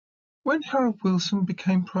When Harold Wilson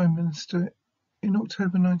became Prime Minister in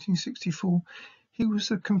October 1964, he was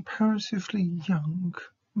a comparatively young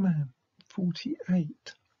man,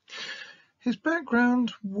 48. His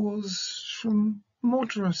background was from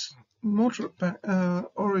moderate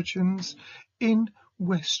origins in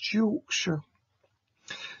West Yorkshire.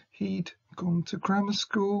 He'd gone to grammar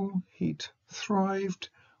school, he'd thrived,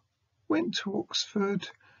 went to Oxford,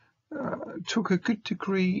 took a good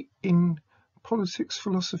degree in politics,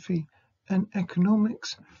 philosophy and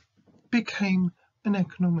economics, became an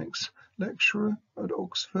economics lecturer at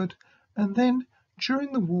Oxford, and then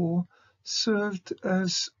during the war served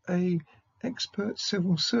as an expert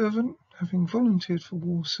civil servant, having volunteered for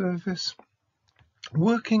war service,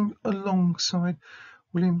 working alongside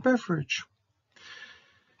William Beveridge.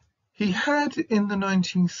 He had in the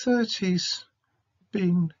 1930s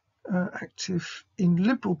been active in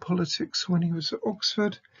liberal politics when he was at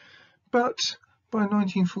Oxford, but by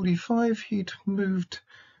 1945 he'd moved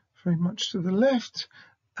very much to the left,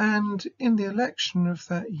 and in the election of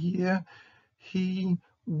that year he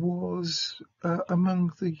was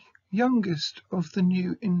among the youngest of the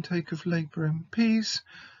new intake of Labour MPs,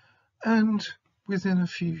 and within a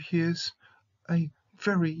few years a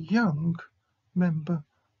very young member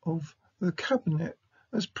of the cabinet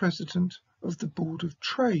as president of the Board of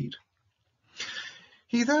Trade.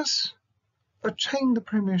 He thus attained the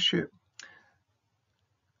premiership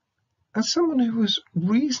as someone who was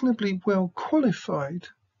reasonably well qualified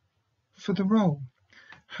for the role,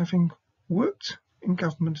 having worked in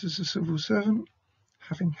government as a civil servant,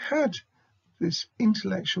 having had this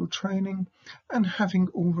intellectual training, and having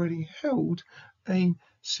already held a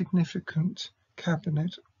significant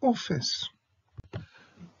cabinet office.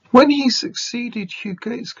 When he succeeded Hugh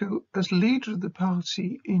Gaitskell as leader of the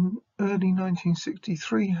party in early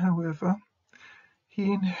 1963, however,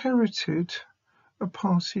 he inherited a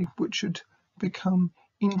party which had become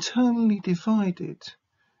internally divided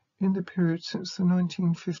in the period since the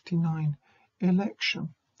 1959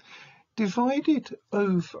 election, divided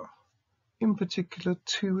over, in particular,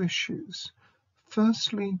 two issues.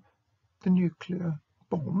 Firstly, the nuclear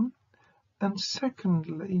bomb, and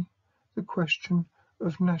secondly, the question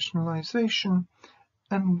of nationalisation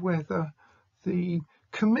and whether the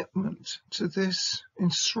commitment to this,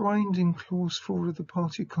 enshrined in Clause 4 of the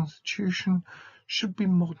party constitution, should be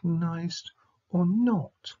modernised or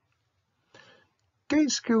not.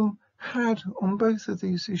 Gaitskell had, on both of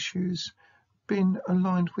these issues, been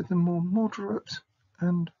aligned with the more moderate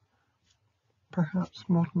and perhaps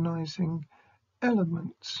modernising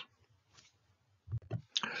elements.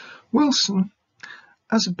 Wilson,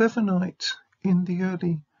 as a Bevanite in the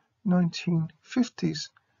early 1950s,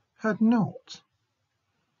 had not.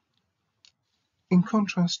 In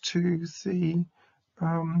contrast to the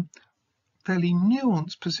fairly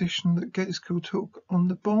nuanced position that Gaitskell took on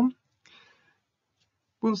the bomb,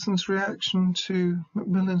 Wilson's reaction to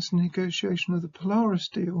Macmillan's negotiation of the Polaris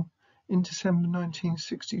deal in December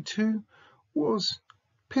 1962 was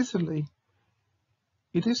pithily,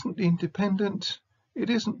 "It isn't independent,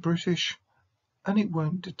 it isn't British, and it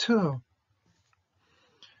won't deter."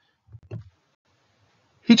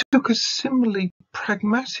 He took a similarly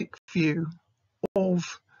pragmatic view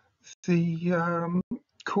of the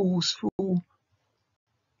calls for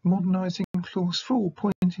modernising Clause 4,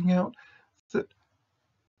 pointing out that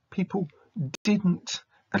people didn't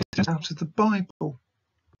act it out of the Bible.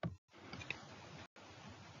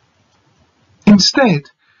 Instead,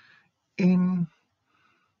 in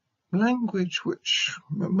language which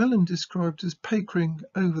Macmillan described as papering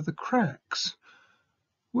over the cracks,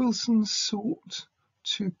 Wilson sought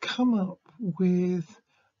to come up with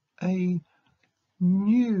a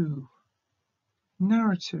new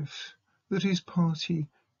narrative that his party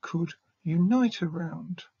could unite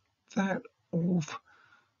around, that of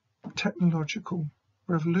technological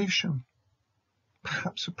revolution,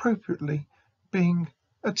 perhaps appropriately being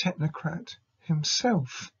a technocrat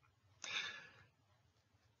himself.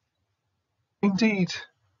 Indeed,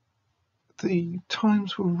 the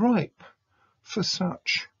times were ripe for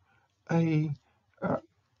such a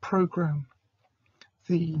programme.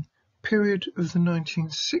 The period of the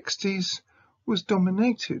 1960s was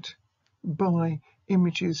dominated by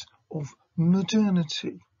images of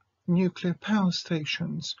modernity, nuclear power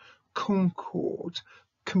stations, Concorde,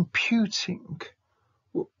 computing,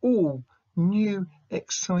 were all new,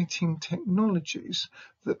 exciting technologies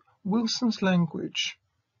that Wilson's language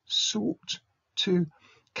sought to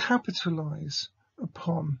capitalise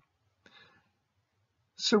upon.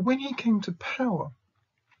 So when he came to power,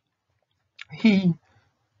 he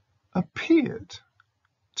appeared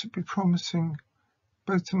to be promising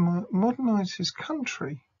both to modernise his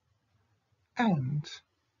country and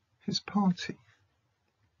his party.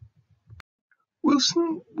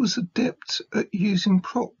 Wilson was adept at using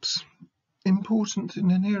props, important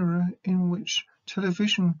in an era in which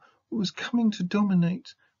television was coming to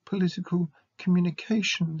dominate political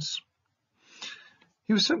communications.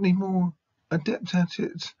 He was certainly more adept at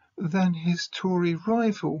it than his Tory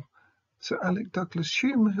rival, Sir Alec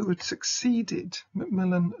Douglas-Home, who had succeeded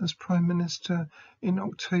Macmillan as Prime Minister in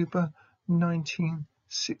October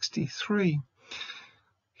 1963.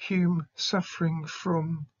 Hume suffering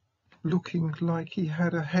from looking like he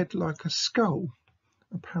had a head like a skull,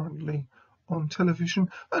 apparently, on television,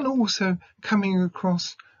 and also coming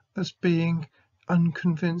across as being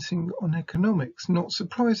unconvincing on economics, not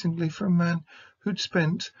surprisingly for a man who'd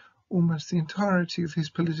spent almost the entirety of his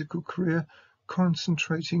political career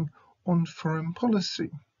concentrating on foreign policy.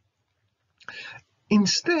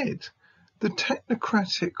 Instead, the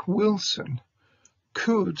technocratic Wilson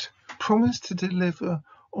could promise to deliver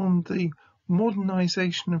on the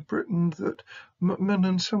modernisation of Britain that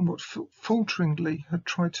Macmillan somewhat falteringly had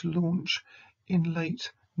tried to launch in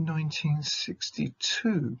late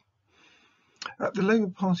 1962. At the Labour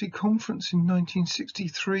Party conference in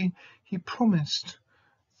 1963, he promised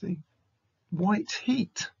the white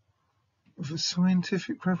heat of a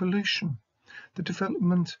scientific revolution, the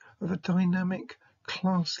development of a dynamic,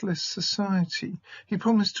 classless society. He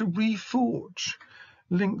promised to reforge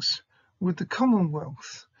links with the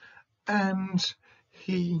Commonwealth, and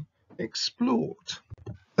he explored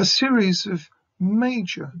a series of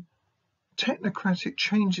major technocratic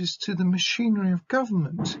changes to the machinery of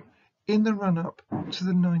government in the run-up to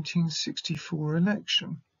the 1964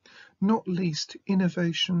 election, not least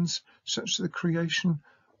innovations such as the creation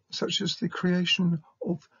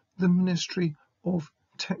of the Ministry of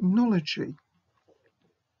Technology.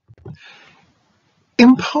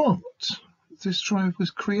 In part, this drive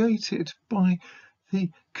was created by the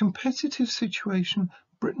competitive situation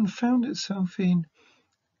Britain found itself in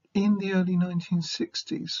the early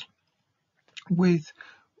 1960s, with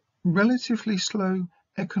relatively slow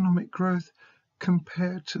economic growth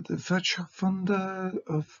compared to the Wirtschaftswunder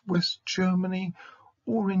of West Germany,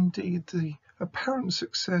 or indeed the apparent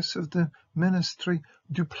success of the Ministry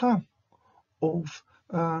du Plan of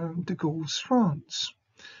de Gaulle's France.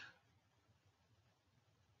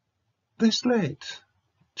 This led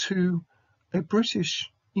to a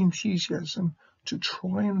British enthusiasm to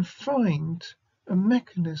try and find a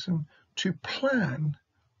mechanism to plan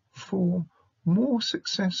for more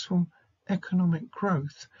successful economic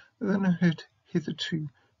growth than had hitherto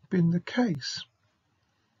been the case.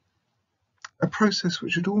 A process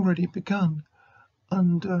which had already begun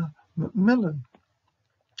under Macmillan,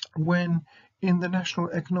 when in the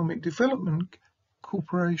National Economic Development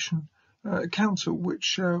Corporation Council,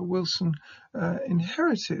 which Wilson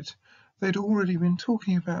inherited, they'd already been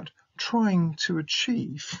talking about trying to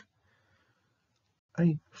achieve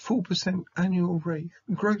a 4% annual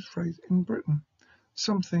growth rate in Britain,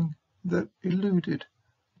 something that eluded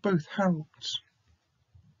both Harolds.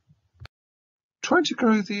 Trying to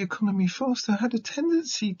grow the economy faster had a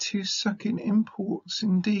tendency to suck in imports.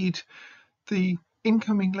 Indeed, the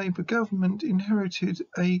incoming Labour government inherited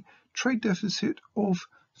a trade deficit of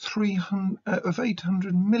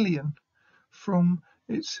 800 million from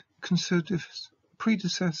its Conservative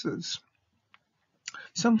predecessors,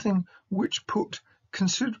 something which put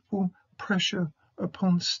considerable pressure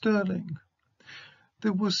upon sterling.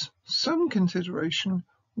 There was some consideration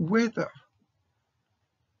whether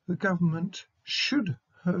the government should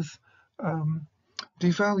have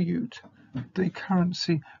devalued the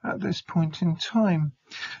currency at this point in time.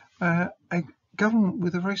 A government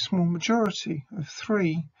with a very small majority of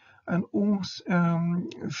 3 and also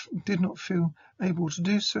did not feel able to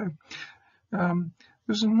do so.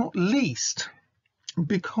 This is not least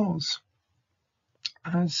because,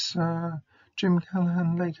 as Jim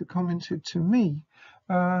Callaghan later commented to me,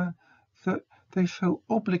 that they felt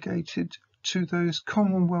obligated to those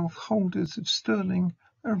Commonwealth holders of sterling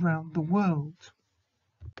around the world.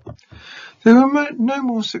 They were no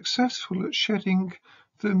more successful at shedding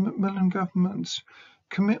the Macmillan government's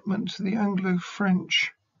commitment to the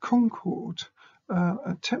Anglo-French Concord,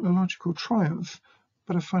 a technological triumph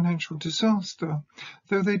but a financial disaster,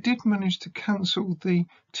 though they did manage to cancel the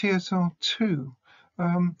TSR-2,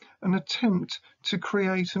 an attempt to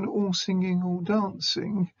create an all-singing,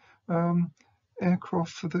 all-dancing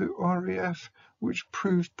aircraft for the RAF, which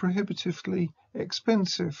proved prohibitively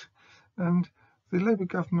expensive, and the Labour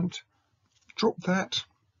government dropped that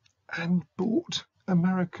and bought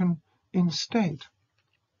American instead.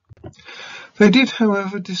 They did,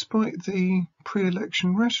 however, despite the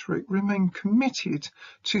pre-election rhetoric, remain committed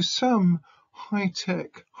to some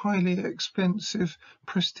high-tech, highly expensive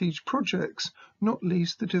prestige projects, not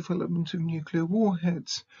least the development of nuclear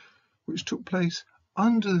warheads, which took place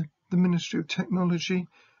under the Ministry of Technology,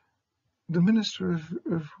 the minister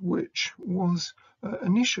of which was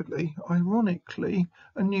initially, ironically,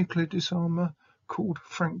 a nuclear disarmer called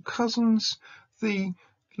Frank Cousins, the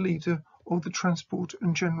leader of the Transport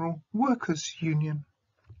and General Workers Union.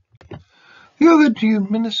 The other new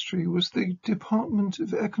ministry was the Department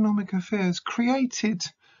of Economic Affairs, created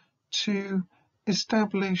to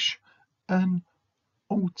establish an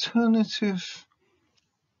alternative,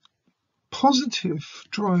 positive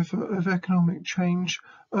driver of economic change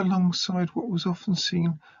alongside what was often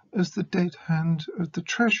seen as the dead hand of the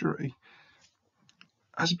Treasury.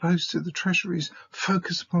 As opposed to the Treasury's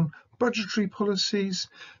focus upon budgetary policies,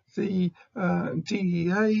 the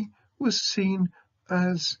DEA was seen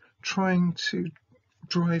as trying to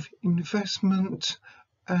drive investment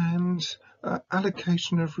and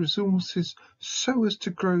allocation of resources so as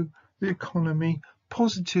to grow the economy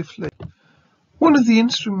positively. One of the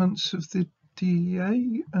instruments of the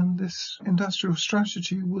DEA and this industrial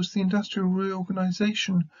strategy was the Industrial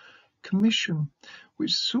Reorganisation Commission,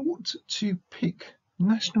 which sought to pick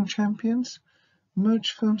national champions,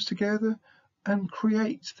 merge firms together, and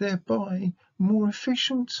create thereby more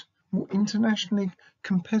efficient, more internationally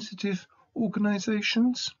competitive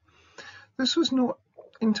organisations. This was not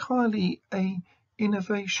entirely an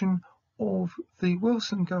innovation of the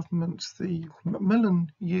Wilson government. The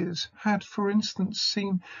Macmillan years had, for instance,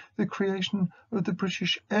 seen the creation of the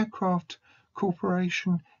British Aircraft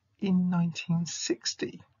Corporation in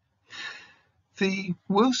 1960. The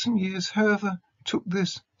Wilson years, however, took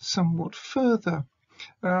this somewhat further,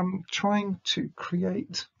 trying to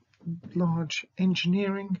create large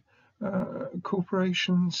engineering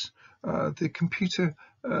corporations, the computer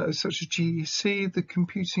such as GEC, the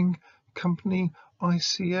computing company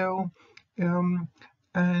ICL,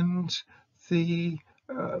 and the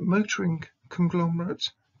motoring conglomerate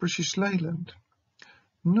British Leyland.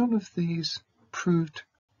 None of these proved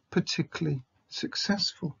particularly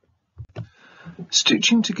successful.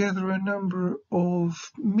 Stitching together a number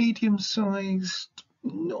of medium-sized,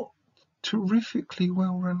 not terrifically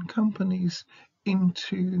well-run companies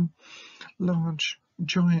into large,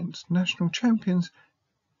 giant national champions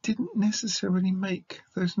didn't necessarily make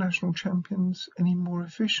those national champions any more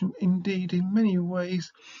efficient. Indeed, in many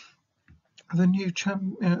ways, the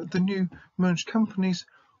new merged companies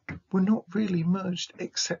were not really merged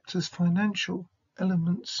except as financial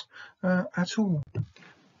elements at all.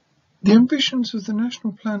 The ambitions of the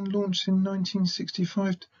national plan launched in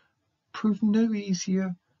 1965 proved no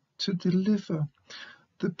easier to deliver.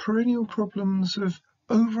 The perennial problems of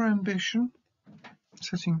over-ambition,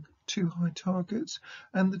 setting too high targets,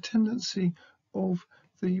 and the tendency of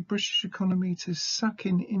the British economy to suck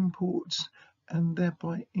in imports and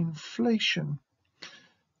thereby inflation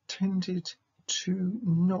tended to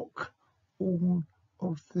knock all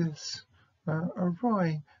of this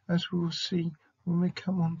awry, as we will see when we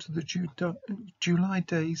come on to the July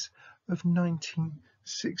days of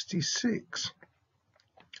 1966.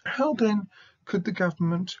 How then could the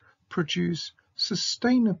government produce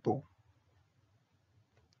sustainable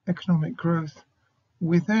economic growth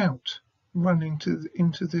without running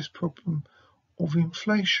into this problem of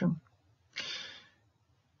inflation?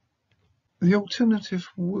 The alternative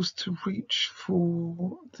was to reach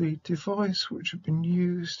for the device which had been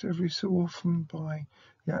used every so often by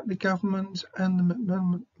the Attlee government and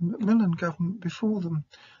the Macmillan government before them,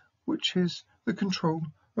 which is the control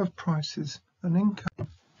of prices and income.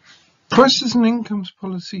 Prices and incomes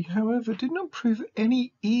policy, however, did not prove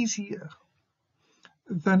any easier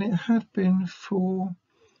than it had been for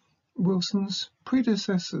Wilson's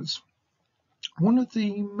predecessors. One of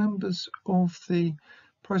the members of the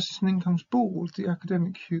Prices and Incomes Board, the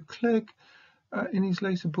academic Hugh Clegg, in his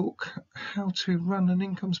later book, How to Run an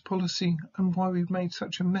Incomes Policy and Why We've Made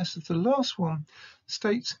Such a Mess of the Last One,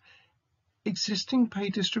 states, existing pay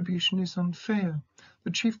distribution is unfair.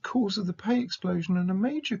 The chief cause of the pay explosion and a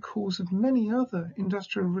major cause of many other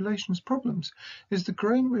industrial relations problems is the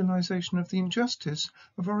growing realization of the injustice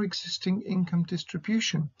of our existing income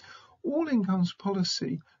distribution. All incomes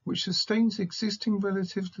policy which sustains existing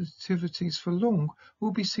relativities for long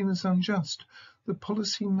will be seen as unjust. The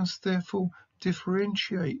policy must therefore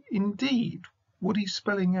differentiate. Indeed, what he's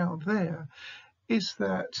spelling out there is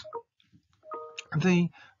that the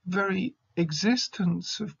very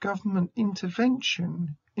existence of government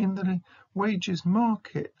intervention in the wages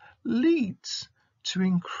market leads to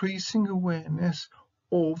increasing awareness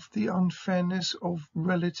of the unfairness of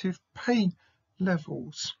relative pay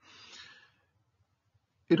levels.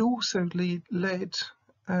 It also led,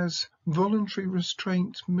 as voluntary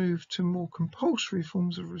restraint moved to more compulsory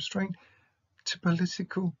forms of restraint, to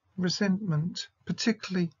political resentment,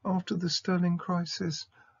 particularly after the sterling crisis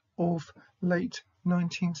of late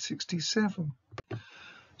 1967.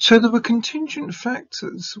 So there were contingent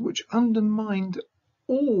factors which undermined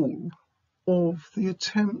all of the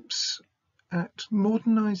attempts at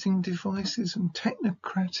modernising devices and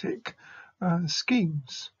technocratic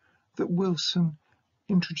schemes that Wilson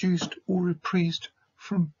introduced or reprised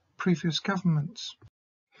from previous governments.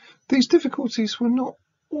 These difficulties were not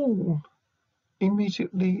all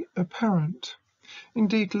immediately apparent.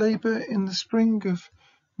 Indeed, Labour in the spring of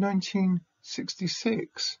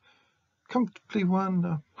 1966 comfortably won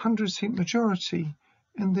a 100-seat majority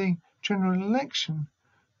in the general election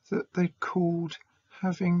that they called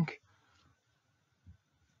having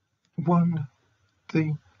won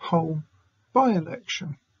the whole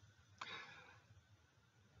by-election.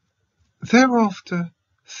 Thereafter,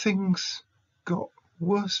 things got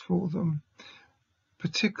worse for them,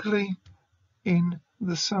 particularly in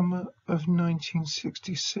the summer of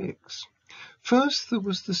 1966. First, there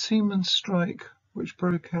was the seamen's strike, which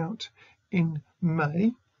broke out in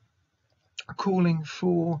May, calling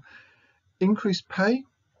for increased pay,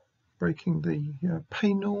 breaking the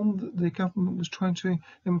pay norm that the government was trying to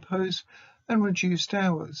impose, and reduced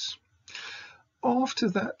hours. After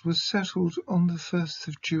that was settled on the 1st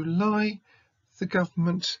of July, the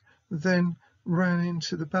government then ran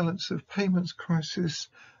into the balance of payments crisis,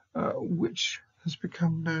 which has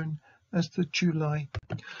become known as the July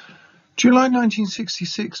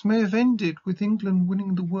 1966 may have ended with England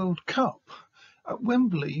winning the World Cup at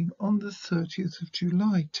Wembley on the 30th of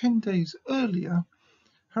July. 10 days earlier,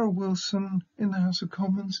 Harold Wilson in the House of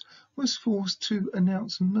Commons was forced to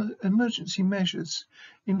announce emergency measures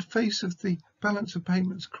in face of the balance of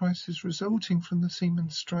payments crisis resulting from the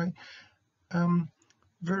seamen's strike.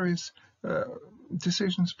 Various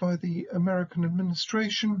decisions by the American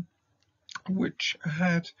administration which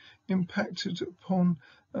had impacted upon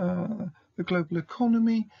the global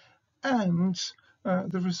economy and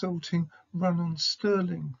the resulting run on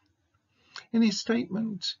sterling. In his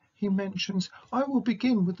statement, he mentions, "I will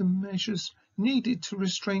begin with the measures needed to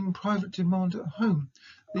restrain private demand at home.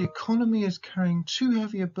 The economy is carrying too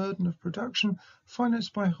heavy a burden of production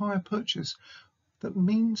financed by higher purchase. That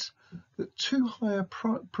means that too high a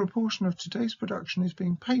proportion of today's production is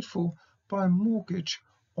being paid for by a mortgage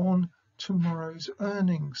on tomorrow's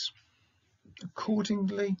earnings."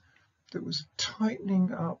 Accordingly, there was a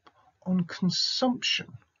tightening up on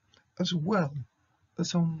consumption as well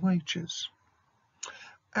as on wages.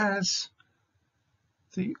 As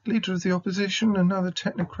the leader of the opposition, another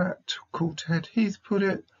technocrat called Ted Heath, put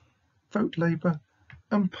it, vote Labour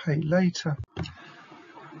and pay later.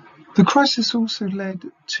 The crisis also led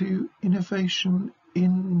to innovation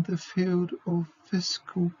in the field of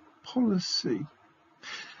fiscal policy.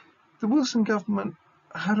 The Wilson government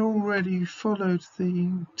had already followed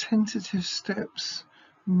the tentative steps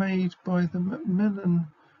made by the Macmillan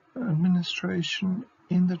administration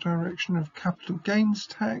in the direction of capital gains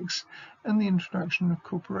tax and the introduction of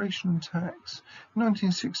corporation tax. In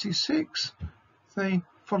 1966, they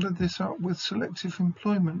followed this up with selective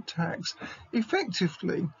employment tax,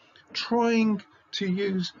 effectively trying to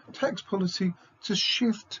use tax policy to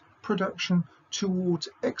shift production towards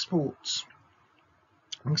exports.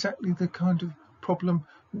 Exactly the kind of problem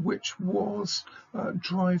which was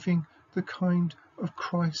driving the kind of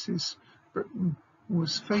crisis Britain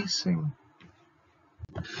was facing.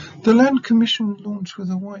 The Land Commission, launched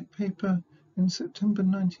with a white paper in September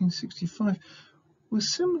 1965,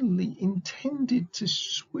 was similarly intended to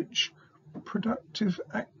switch productive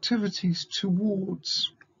activities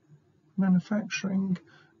towards manufacturing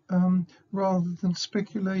rather than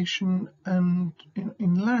speculation and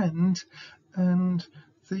in land and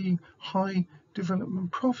the high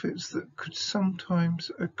development profits that could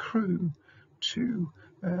sometimes accrue to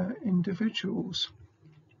individuals.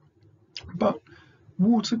 But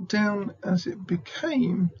watered down as it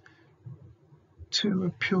became to a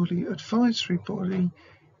purely advisory body,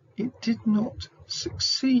 it did not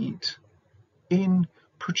succeed in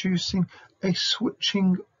producing a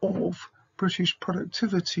switching of British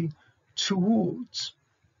productivity towards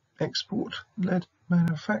export-led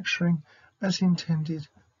manufacturing as intended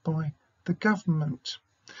by the government.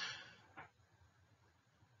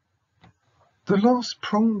 The last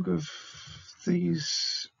prong of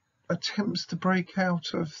these attempts to break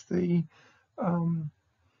out of the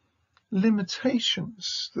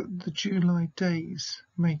limitations that the July days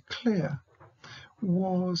made clear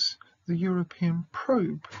was the European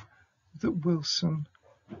probe that Wilson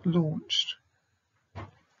launched.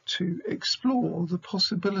 to explore the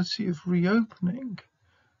possibility of reopening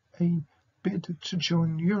a bid to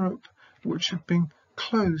join Europe, which had been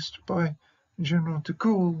closed by General de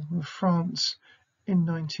Gaulle of France in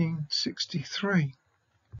 1963.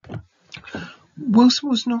 Wilson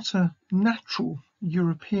was not a natural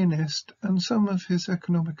Europeanist, and some of his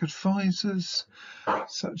economic advisors,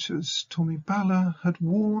 such as Tommy Baller, had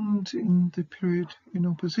warned in the period in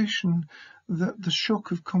opposition that the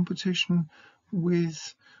shock of competition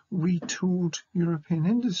with retooled European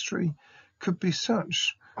industry could be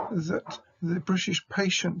such that the British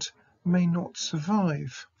patient may not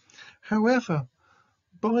survive. However,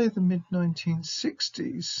 by the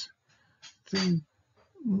mid-1960s, the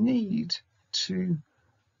need to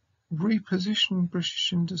reposition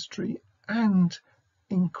British industry and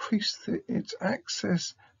increase its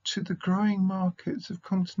access to the growing markets of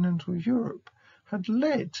continental Europe had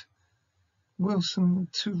led Wilson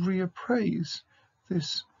to reappraise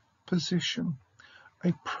this position.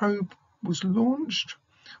 A probe was launched.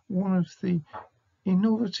 One of the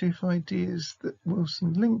innovative ideas that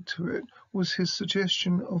Wilson linked to it was his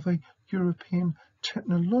suggestion of a European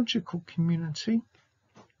technological community,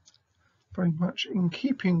 very much in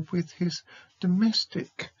keeping with his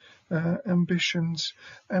domestic ambitions,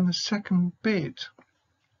 and a second bid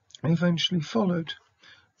eventually followed,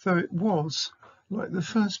 though it was, like the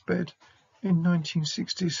first bid in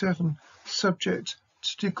 1967, subject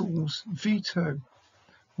to de Gaulle's veto.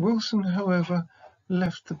 Wilson, however,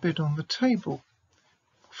 left the bid on the table,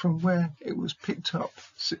 from where it was picked up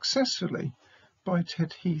successfully by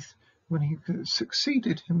Ted Heath when he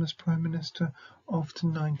succeeded him as Prime Minister after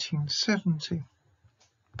 1970.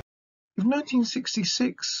 If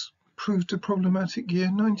 1966 proved a problematic year,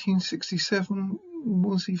 1967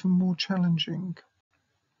 was even more challenging.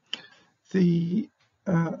 The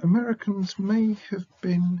Americans may have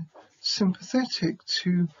been sympathetic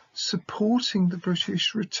to supporting the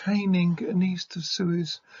British retaining an east of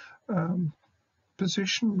Suez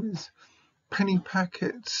position with penny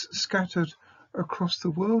packets scattered across the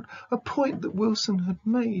world, a point that Wilson had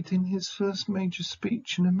made in his first major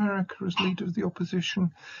speech in America as leader of the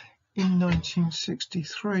opposition in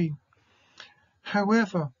 1963.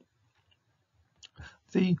 However,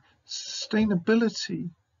 the sustainability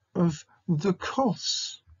of the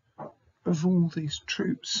costs of all these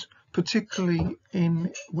troops, particularly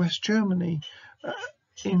in West Germany,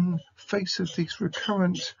 in face of these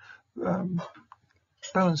recurrent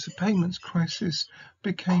balance of payments crisis,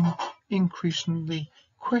 became increasingly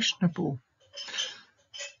questionable.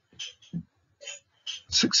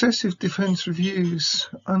 Successive defence reviews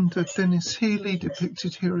under Denis Healey,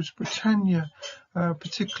 depicted here as Britannia,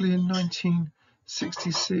 particularly in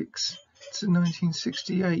 1966 to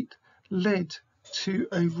 1968, led to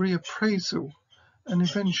a reappraisal and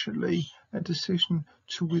eventually a decision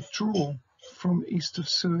to withdraw from east of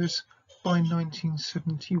Suez by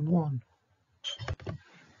 1971.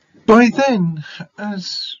 By then,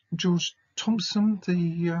 as George Thompson,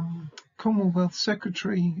 the Commonwealth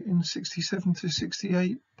Secretary in 67 to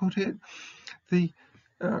 68 put it, the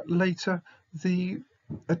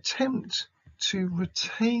attempt to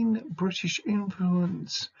retain British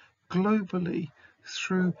influence globally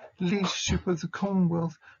through leadership of the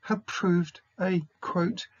Commonwealth had proved a,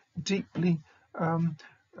 quote, deeply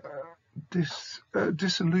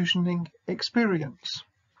disillusioning experience.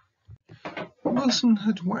 Wilson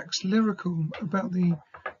had waxed lyrical about the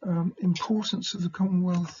importance of the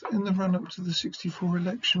Commonwealth in the run-up to the 64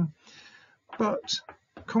 election, but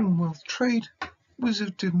Commonwealth trade was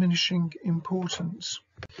of diminishing importance.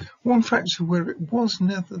 One factor where it was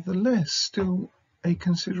nevertheless still a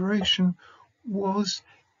consideration was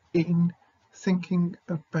in thinking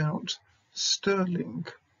about sterling,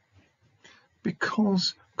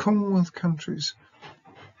 because Commonwealth countries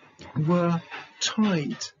were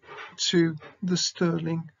tied to the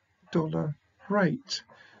sterling dollar rate.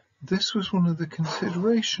 This was one of the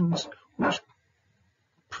considerations which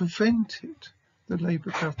prevented the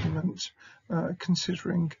Labour government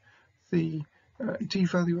considering the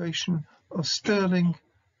devaluation of sterling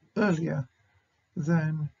earlier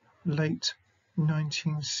than late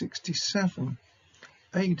 1967,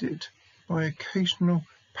 aided by occasional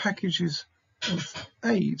packages of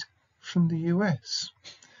aid from the US.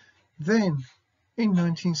 Then, in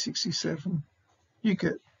 1967, you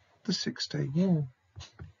get the Six-Day War.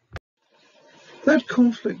 That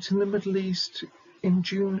conflict in the Middle East in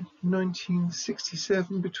June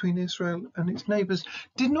 1967 between Israel and its neighbours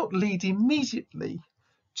did not lead immediately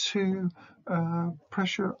to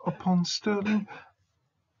pressure upon sterling,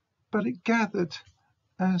 but it gathered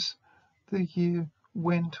as the year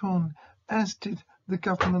went on, as did the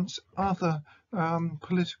government's other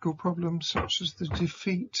political problems such as the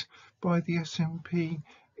defeat by the SNP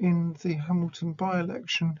in the Hamilton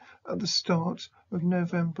by-election at the start of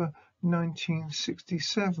November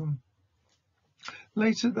 1967.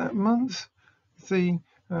 Later that month, the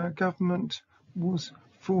government was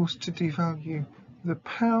forced to devalue the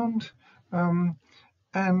pound,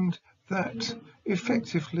 and that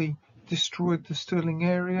effectively destroyed the sterling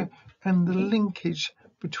area and the linkage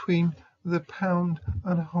between the pound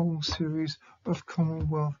and a whole series of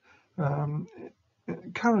Commonwealth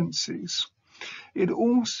currencies. It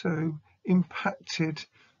also impacted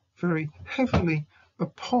very heavily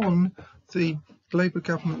upon the Labour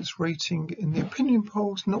government's rating in the opinion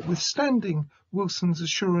polls, notwithstanding Wilson's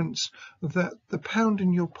assurance that the pound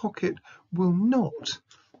in your pocket will not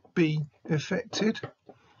be affected.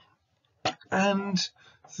 And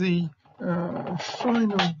the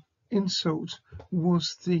final insult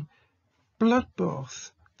was the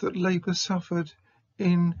bloodbath that Labour suffered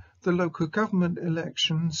in the local government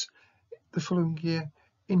elections the following year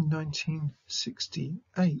in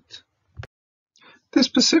 1968. This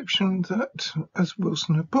perception that, as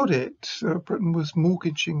Wilson had put it, Britain was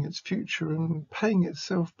mortgaging its future and paying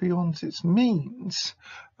itself beyond its means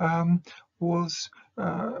was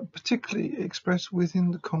particularly expressed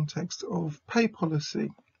within the context of pay policy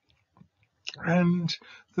and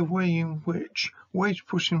the way in which wage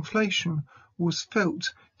push inflation was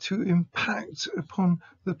felt to impact upon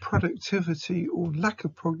the productivity or lack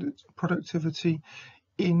of productivity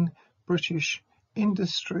in British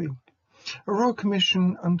industry. A Royal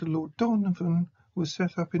Commission under Lord Donovan was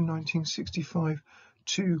set up in 1965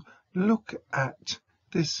 to look at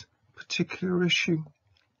this particular issue,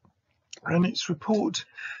 and its report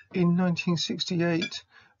in 1968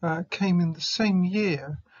 came in the same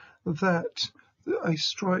year that a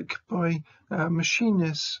strike by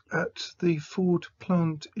machinists at the Ford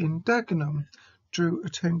plant in Dagenham drew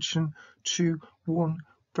attention to one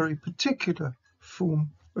very particular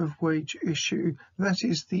form of wage issue, that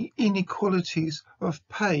is the inequalities of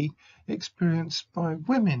pay experienced by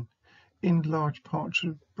women in large parts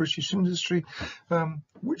of British industry,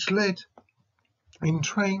 which led in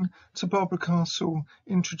train to Barbara Castle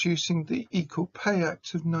introducing the Equal Pay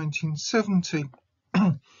Act of 1970.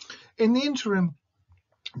 In the interim,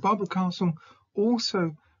 Barbara Castle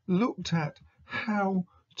also looked at how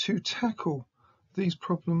to tackle these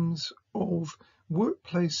problems of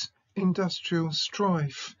workplace industrial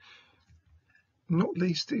strife, not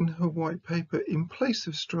least in her white paper In Place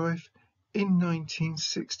of Strife in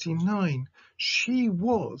 1969. She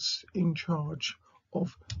was in charge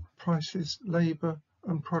of prices, labour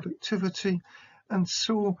and productivity, and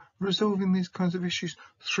saw resolving these kinds of issues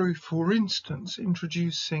through, for instance,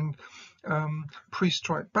 introducing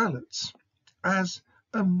pre-strike ballots as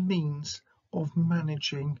a means of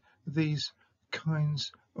managing these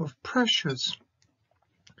kinds of pressures.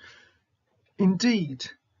 Indeed,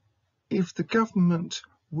 if the government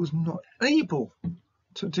was not able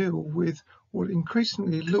to deal with what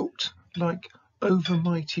increasingly looked like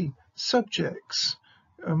overmighty subjects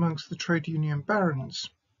amongst the trade union barons,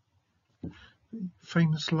 the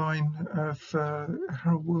famous line of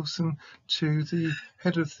Harold Wilson to the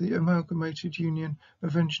head of the Amalgamated Union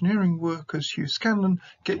of Engineering Workers, Hugh Scanlon,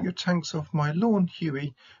 "Get your tanks off my lawn,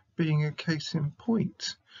 Hughie," being a case in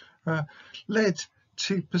point, led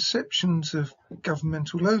to perceptions of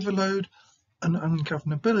governmental overload and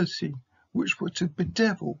ungovernability, which were to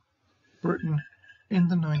bedevil Britain in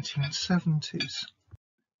the 1970s.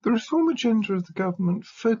 The reform agenda of the government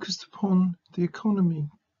focused upon the economy,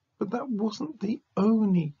 but that wasn't the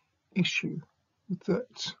only issue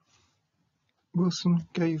that Wilson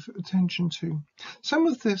gave attention to. Some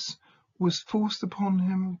of this was forced upon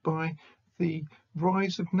him by the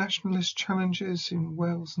rise of nationalist challenges in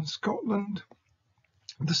Wales and Scotland,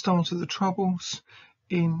 the start of the Troubles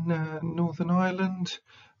in Northern Ireland,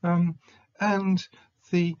 and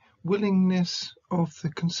the willingness of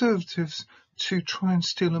the Conservatives to try and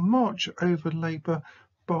steal a march over Labour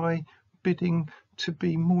by bidding to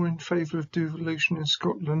be more in favour of devolution in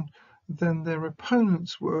Scotland than their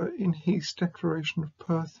opponents were in Heath's Declaration of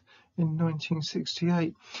Perth in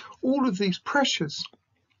 1968. All of these pressures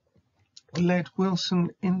led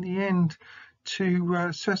Wilson in the end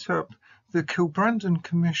to set up the Kilbrandon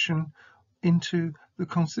Commission into the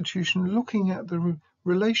Constitution, looking at the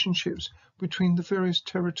relationships between the various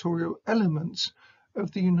territorial elements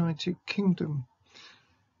of the United Kingdom.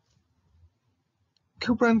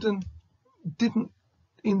 Kilbrandon didn't,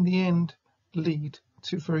 in the end, lead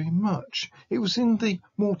to very much. It was in the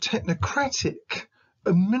more technocratic,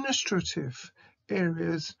 administrative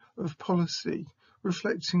areas of policy,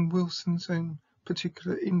 reflecting Wilson's own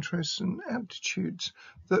particular interests and aptitudes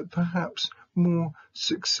that perhaps more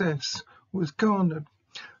success was garnered.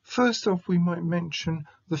 First off, we might mention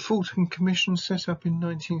the Fulton Commission set up in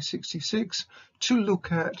 1966 to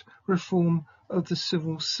look at reform of the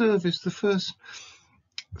civil service, the first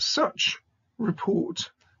such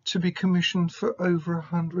report to be commissioned for over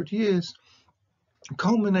 100 years,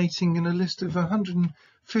 culminating in a list of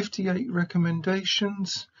 158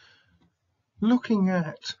 recommendations, looking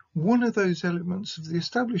at one of those elements of the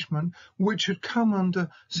establishment which had come under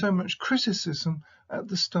so much criticism at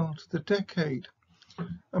the start of the decade.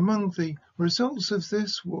 Among the results of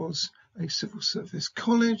this was a civil service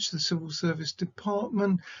college, the civil service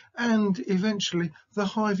department, and eventually the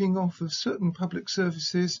hiving off of certain public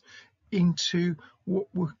services into what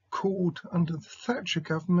were called under the Thatcher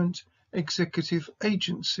government executive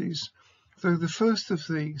agencies, though the first of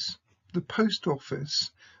these, the post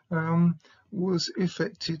office, was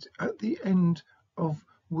effected at the end of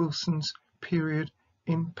Wilson's period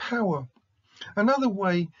in power. Another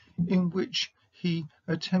way in which he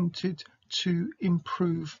attempted to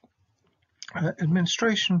improve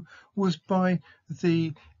administration was by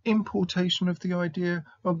the importation of the idea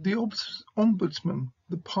of the ombudsman,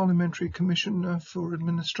 the parliamentary commissioner for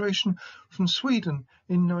administration, from Sweden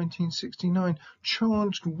in 1969,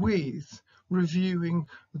 charged with reviewing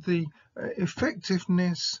the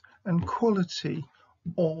effectiveness and quality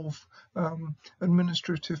of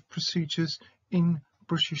administrative procedures in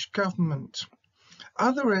British government.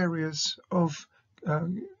 Other areas of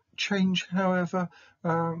change, however,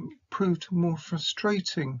 proved more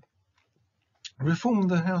frustrating. Reform of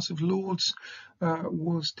the House of Lords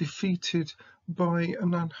was defeated by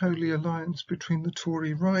an unholy alliance between the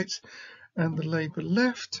Tory right and the Labour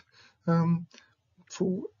left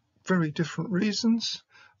for very different reasons.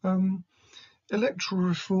 Electoral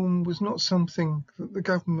reform was not something that the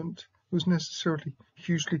government was necessarily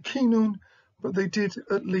hugely keen on, but they did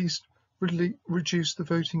at least reduce the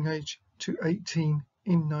voting age to 18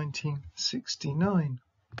 in 1969.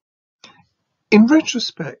 In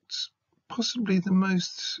retrospect, possibly the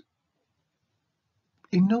most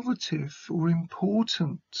innovative or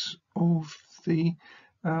important of the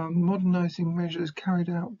modernising measures carried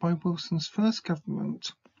out by Wilson's first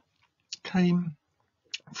government came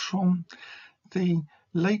from the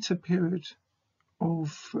later period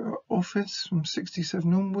of office from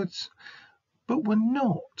 67 onwards, but were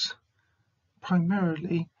not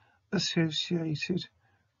primarily associated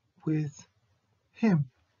with him.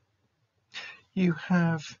 You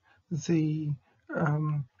have the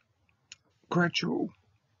gradual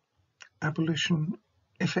abolition,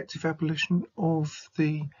 effective abolition of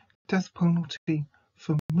the death penalty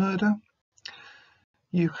for murder.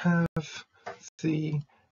 You have the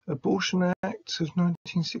Abortion Act of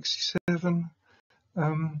 1967,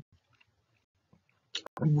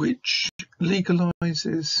 which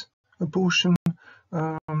legalises abortion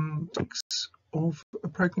of a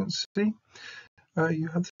pregnancy. You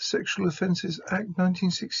have the Sexual Offences Act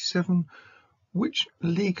 1967, which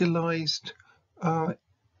legalised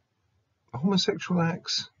homosexual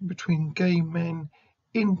acts between gay men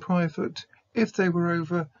in private if they were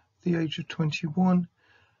over the age of 21.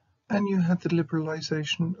 And you had the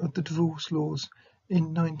liberalisation of the divorce laws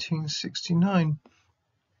in 1969.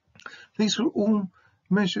 These were all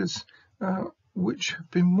measures which have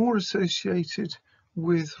been more associated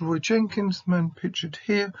with Roy Jenkins, the man pictured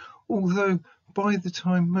here, although by the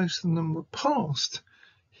time most of them were passed,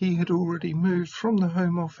 he had already moved from the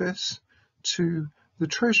Home Office to the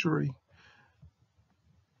Treasury.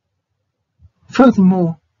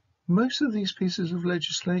 Furthermore, most of these pieces of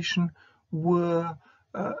legislation were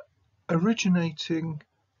originating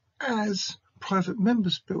as private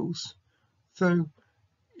members' bills, though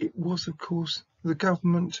it was, of course, the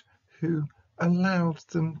government who allowed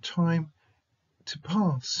them time to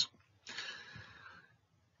pass.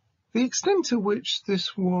 The extent to which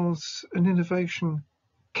this was an innovation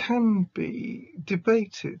can be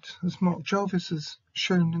debated, as Mark Jarvis has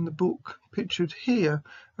shown in the book pictured here.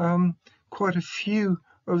 Quite a few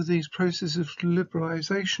of these processes of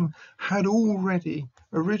liberalisation had already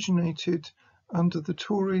originated under the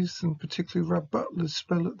Tories, and particularly Rudd Butler's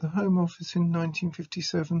spell at the Home Office in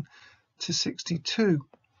 1957 to 62.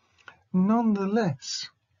 Nonetheless,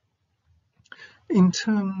 in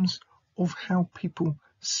terms of how people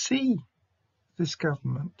see this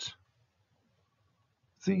government,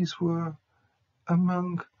 these were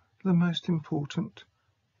among the most important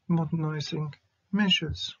modernising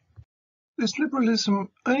measures. This liberalism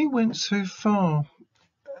only went so far,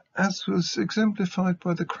 as was exemplified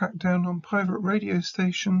by the crackdown on private radio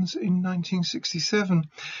stations in 1967.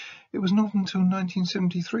 It was not until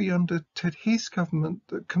 1973 under Ted Heath's government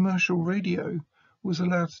that commercial radio was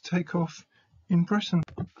allowed to take off in Britain.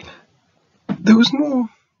 There was more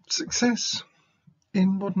success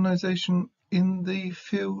in modernisation in the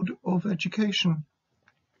field of education.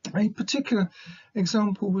 A particular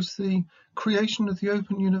example was the creation of the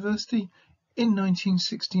Open University in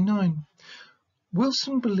 1969.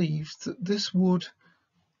 Wilson believed that this would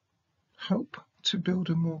help to build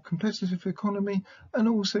a more competitive economy and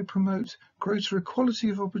also promote greater equality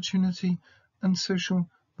of opportunity and social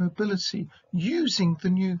mobility using the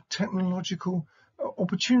new technological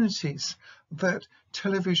opportunities that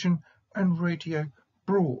television and radio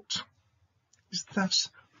brought. Is thus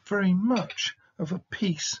very much of a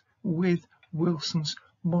piece with Wilson's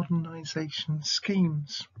modernisation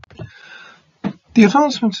schemes. The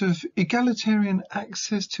advancement of egalitarian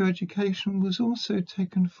access to education was also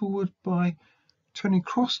taken forward by Tony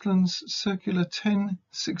Crosland's Circular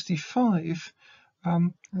 1065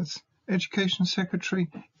 as Education Secretary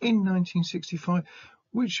in 1965,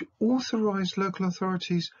 which authorised local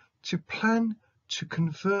authorities to plan to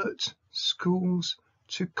convert schools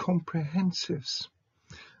to comprehensives,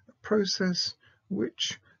 a process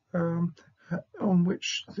which on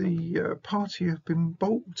which the party have been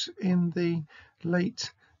balked in the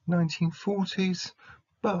late 1940s,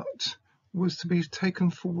 but was to be taken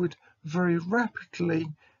forward very rapidly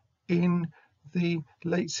in the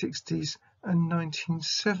late 60s and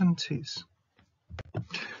 1970s.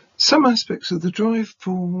 Some aspects of the drive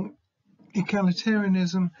for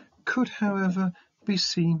egalitarianism could, however, be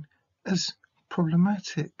seen as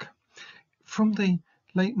problematic. From the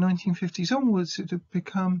late 1950s onwards, it had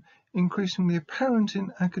become increasingly apparent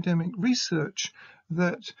in academic research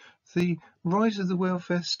that the rise of the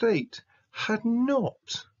welfare state had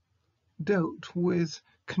not dealt with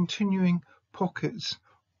continuing pockets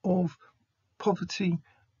of poverty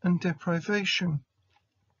and deprivation,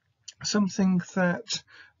 something that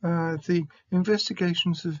the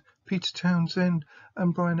investigations of Peter Townsend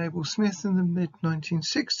and Brian Abel Smith in the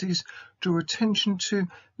mid-1960s drew attention to,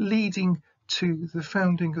 leading to the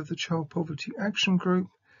founding of the Child Poverty Action Group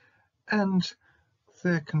and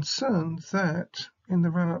their concern that in the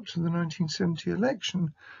run-up to the 1970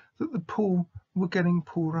 election that the poor were getting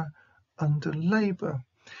poorer under Labour.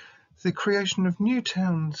 The creation of new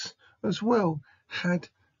towns as well had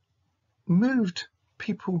moved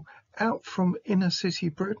people out from inner city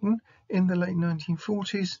Britain in the late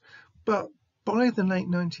 1940s, but by the late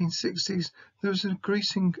 1960s there was an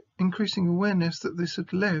increasing awareness that this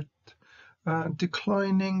had led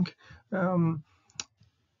declining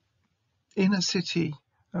inner city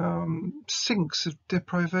sinks of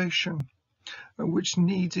deprivation, which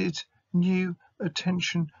needed new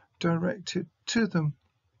attention directed to them,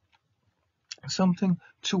 something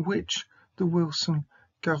to which the Wilson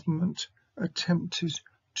government attempted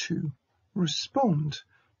to respond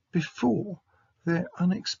before their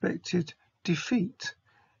unexpected defeat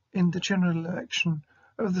in the general election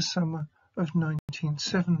of the summer of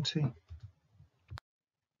 1970.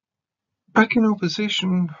 Back in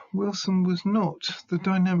opposition, Wilson was not the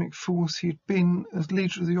dynamic force he had been as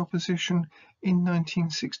leader of the opposition in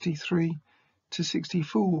 1963 to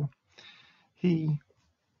 64. He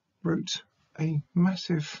wrote a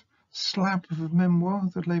massive slab of a memoir,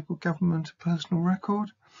 The Labour Government: A Personal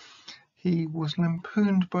Record. He was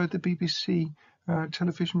lampooned by the BBC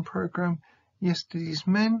television programme Yesterday's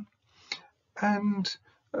Men, and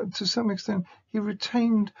to some extent he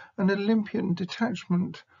retained an Olympian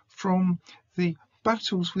detachment from the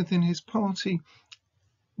battles within his party,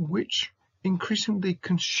 which increasingly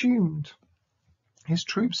consumed his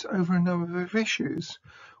troops over a number of issues.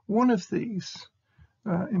 One of these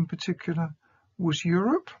in particular was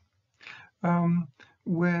Europe,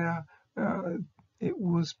 where it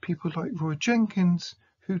was people like Roy Jenkins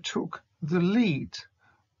who took the lead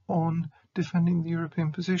on defending the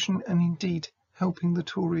European position and indeed helping the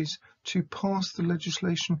Tories to pass the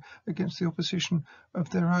legislation against the opposition of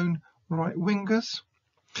their own right-wingers.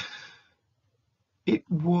 It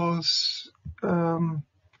was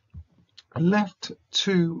left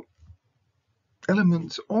to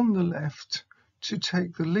elements on the left to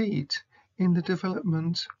take the lead in the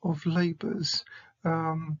development of Labour's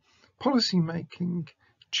policy making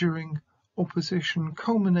during opposition,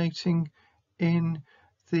 culminating in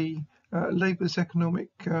the Labour's economic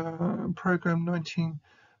programme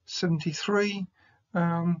 1973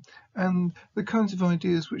 and the kinds of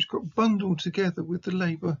ideas which got bundled together with the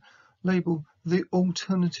Labour label the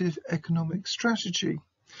alternative economic strategy,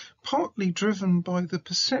 partly driven by the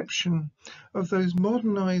perception of those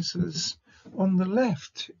modernisers on the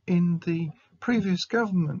left in the previous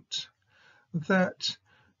government that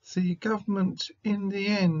the government in the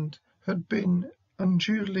end had been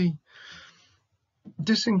unduly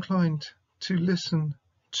disinclined to listen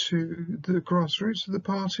to the grassroots of the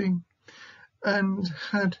party and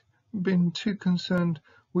had been too concerned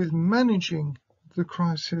with managing the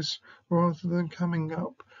crisis rather than coming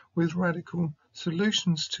up with radical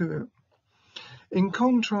solutions to it. In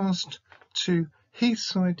contrast to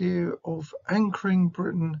Heath's idea of anchoring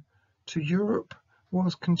Britain to Europe,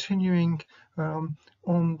 whilst continuing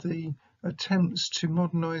on the attempts to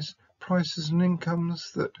modernise prices and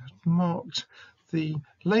incomes that had marked the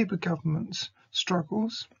Labour government's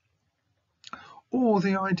struggles, or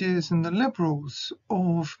the ideas in the Liberals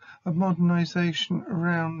of a modernisation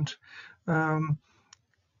around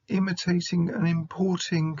imitating and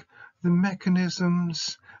importing the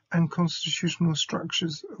mechanisms and constitutional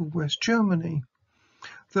structures of West Germany.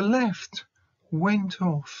 The left went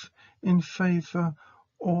off in favour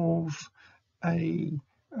of a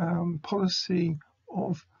policy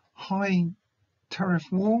of high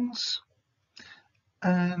tariff walls,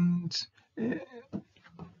 and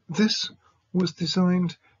this was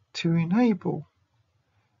designed to enable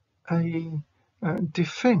a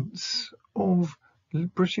defence of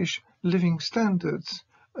British living standards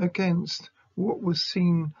against what was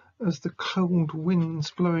seen as the cold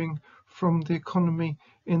winds blowing from the economy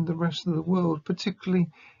in the rest of the world, particularly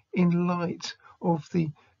in light of the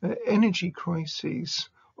energy crises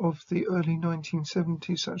of the early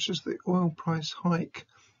 1970s, such as the oil price hike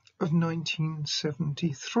of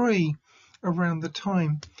 1973, around the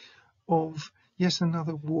time of yet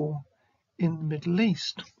another war in the Middle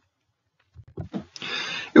East.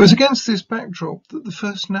 It was against this backdrop that the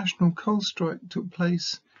first national coal strike took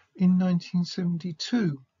place in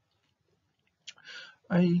 1972.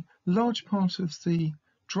 A large part of the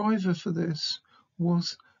driver for this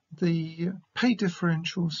was the pay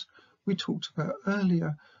differentials we talked about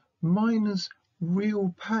earlier. Miners'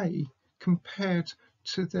 real pay compared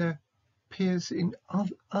to their peers in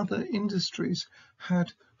other industries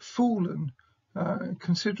had fallen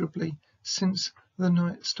considerably since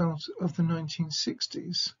the start of the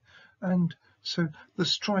 1960s, and so the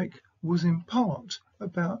strike was in part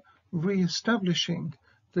about re-establishing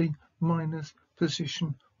the miners'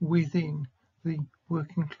 position within the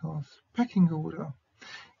working class pecking order.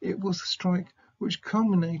 It was a strike which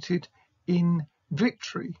culminated in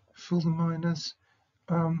victory for the miners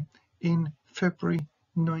in February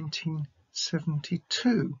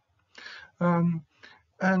 1972,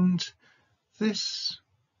 and this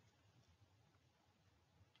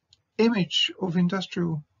image of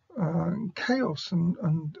industrial chaos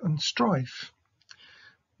and strife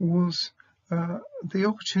was the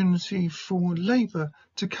opportunity for Labour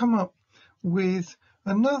to come up with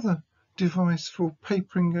another device for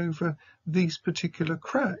papering over these particular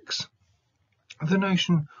cracks, the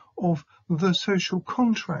notion of the social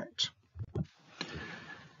contract.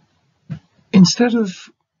 Instead of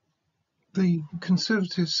the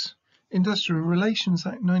Conservatives' Industrial Relations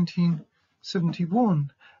Act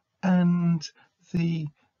 1971 and the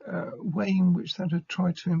way in which that had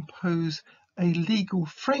tried to impose a legal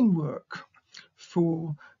framework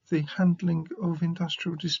for the handling of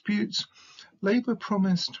industrial disputes, Labour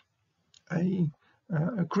promised an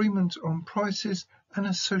agreement on prices and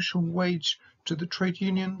a social wage to the trade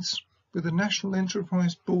unions, with a national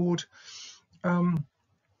enterprise board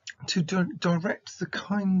to direct the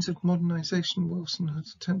kinds of modernisation Wilson had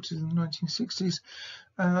attempted in the 1960s,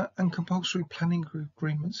 and compulsory planning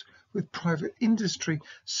agreements with private industry,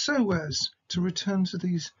 so as to return to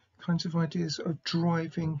these kinds of ideas of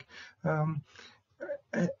driving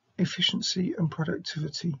efficiency and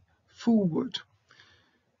productivity forward.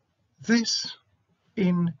 This,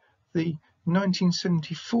 in the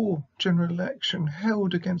 1974 general election,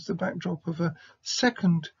 held against the backdrop of a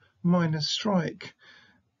second miners' strike,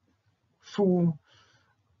 for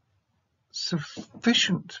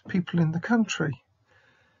sufficient people in the country,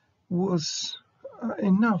 was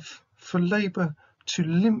enough for Labour to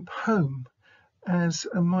limp home as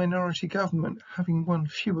a minority government, having won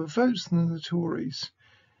fewer votes than the Tories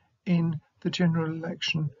in the general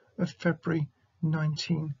election of February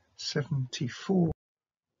 1974.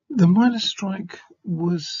 The miners' strike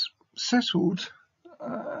was settled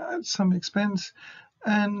at some expense,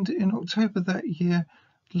 and in October that year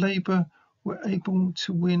Labour were able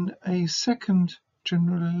to win a second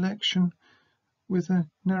general election with a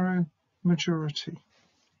narrow majority.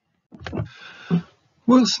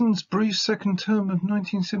 Wilson's brief second term of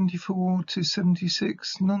 1974 to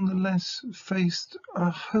 76 nonetheless faced a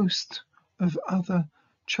host of other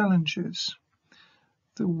challenges.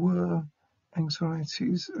 There were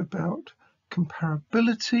anxieties about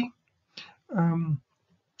comparability,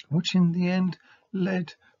 which in the end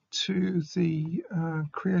led to the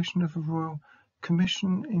creation of a royal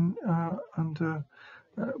commission under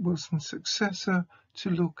Wilson's successor to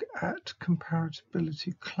look at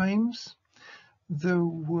comparability claims. There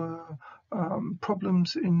were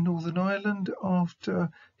problems in Northern Ireland after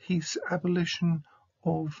his abolition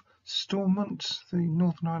of Stormont, the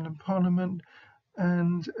Northern Ireland Parliament,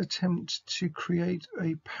 and attempt to create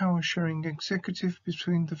a power-sharing executive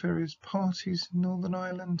between the various parties in Northern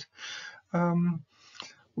Ireland,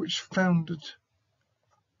 which founded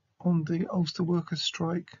on the Ulster Workers'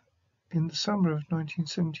 Strike in the summer of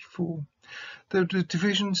 1974. There were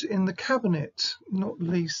divisions in the cabinet, not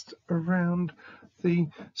least around the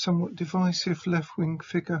somewhat divisive left-wing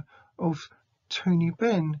figure of Tony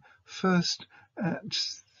Benn, first at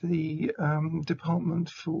the Department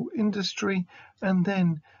for Industry and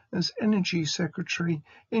then as Energy Secretary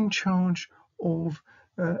in charge of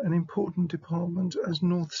an important department as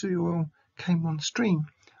North Sea oil came on stream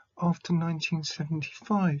after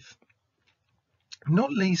 1975.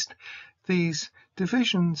 Not least, these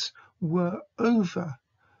divisions were over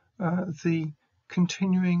the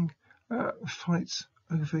continuing fights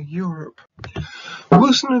over Europe.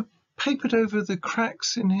 Wilson had papered over the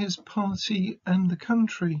cracks in his party and the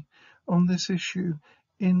country on this issue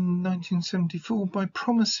in 1974 by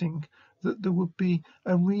promising that there would be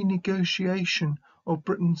a renegotiation of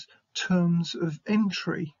Britain's terms of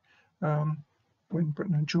entry when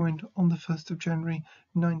Britain had joined on the 1st of January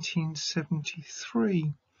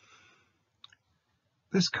 1973.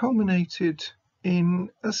 This culminated in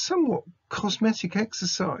a somewhat cosmetic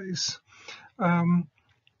exercise,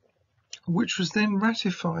 which was then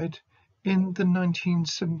ratified in the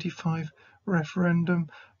 1975 referendum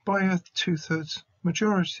by a 2/3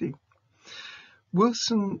 majority.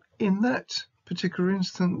 Wilson, in that particular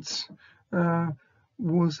instance,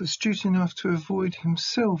 was astute enough to avoid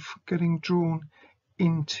himself getting drawn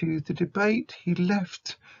into the debate. He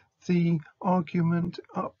left the argument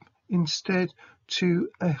up instead to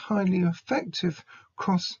a highly effective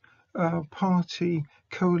cross-party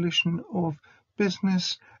coalition of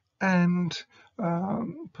business and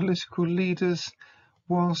political leaders,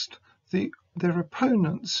 whilst their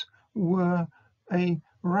opponents were a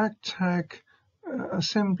ragtag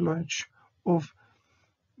assemblage of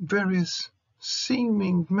various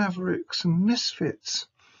seeming mavericks and misfits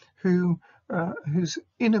whose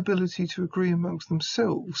inability to agree amongst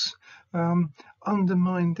themselves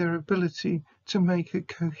undermined their ability to make a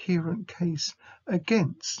coherent case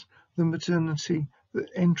against the modernity that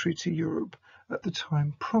entry to Europe at the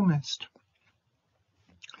time promised.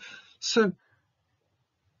 So,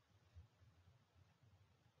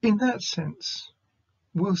 in that sense,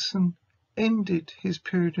 Wilson ended his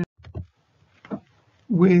period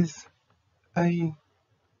with a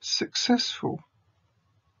successful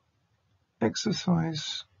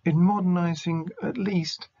exercise in modernising at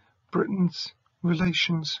least Britain's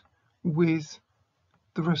relations with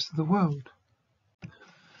the rest of the world.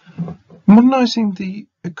 Modernising the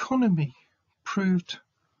economy proved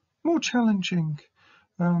more challenging,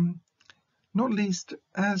 not least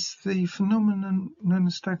as the phenomenon known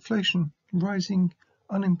as stagflation, rising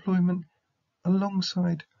unemployment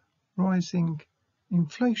alongside rising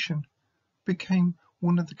inflation, became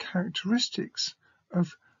one of the characteristics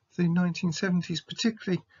of the 1970s,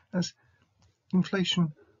 particularly as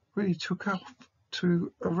inflation really took off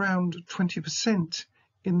to around 20%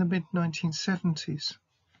 in the mid-1970s.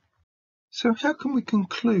 So how can we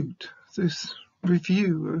conclude this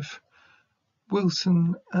review of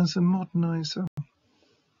Wilson as a moderniser?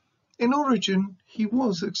 In origin, he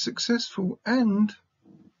was a successful and,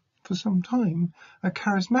 for some time, a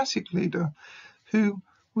charismatic leader who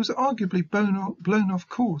was arguably blown off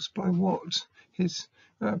course by what his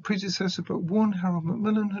predecessor, but one Harold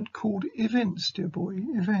Macmillan, had called events, dear boy,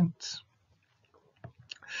 events.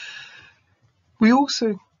 We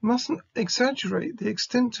also mustn't exaggerate the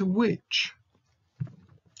extent to which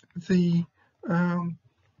the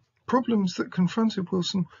problems that confronted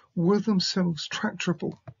Wilson were themselves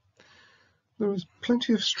tractable. There was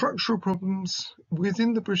plenty of structural problems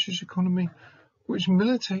within the British economy which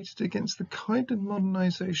militated against the kind of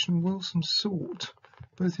modernisation Wilson sought,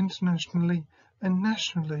 both internationally and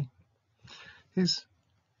nationally. He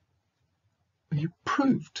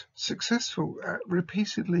proved successful at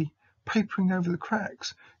repeatedly papering over the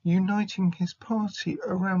cracks, uniting his party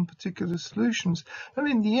around particular solutions, and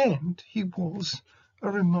in the end he was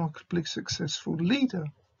a remarkably successful leader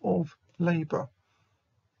of Labour,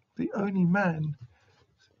 the only man,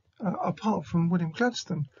 apart from William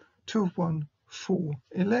Gladstone, to have won 4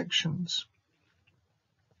 elections.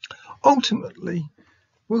 Ultimately,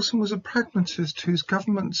 Wilson was a pragmatist whose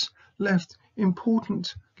governments left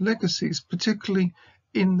important legacies, particularly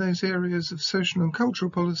in those areas of social and cultural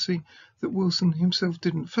policy that Wilson himself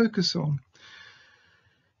didn't focus on.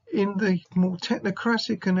 In the more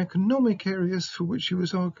technocratic and economic areas for which he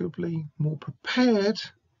was arguably more prepared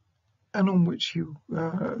and on which he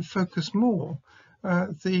focused more,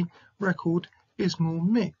 the record is more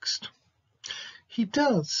mixed. He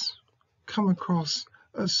does come across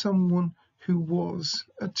as someone who was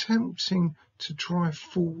attempting to drive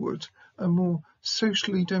forward a more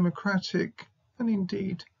socially democratic and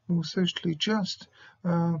indeed more socially just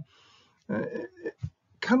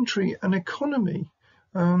country and economy,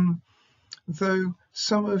 though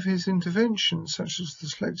some of his interventions, such as the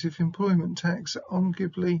selective employment tax,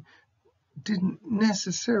 arguably didn't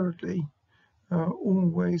necessarily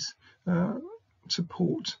always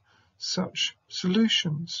support such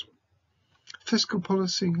solutions. Fiscal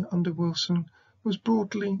policy under Wilson was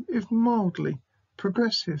broadly, if mildly,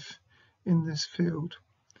 progressive in this field.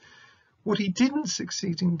 What he didn't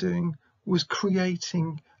succeed in doing was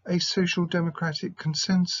creating a social democratic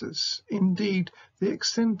consensus. Indeed, the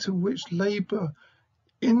extent to which Labour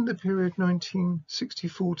in the period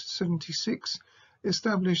 1964 to 76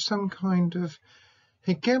 established some kind of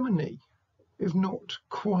hegemony, if not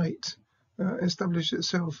quite established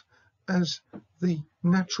itself as the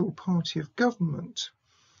natural party of government,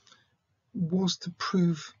 was to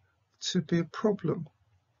prove to be a problem,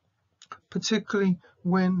 particularly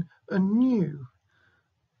when a new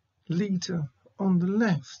leader on the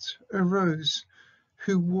left arose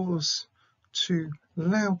who was to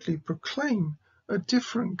loudly proclaim a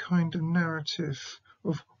different kind of narrative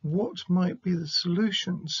of what might be the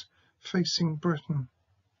solutions facing Britain.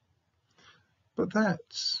 But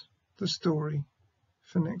that's the story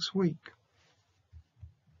for next week.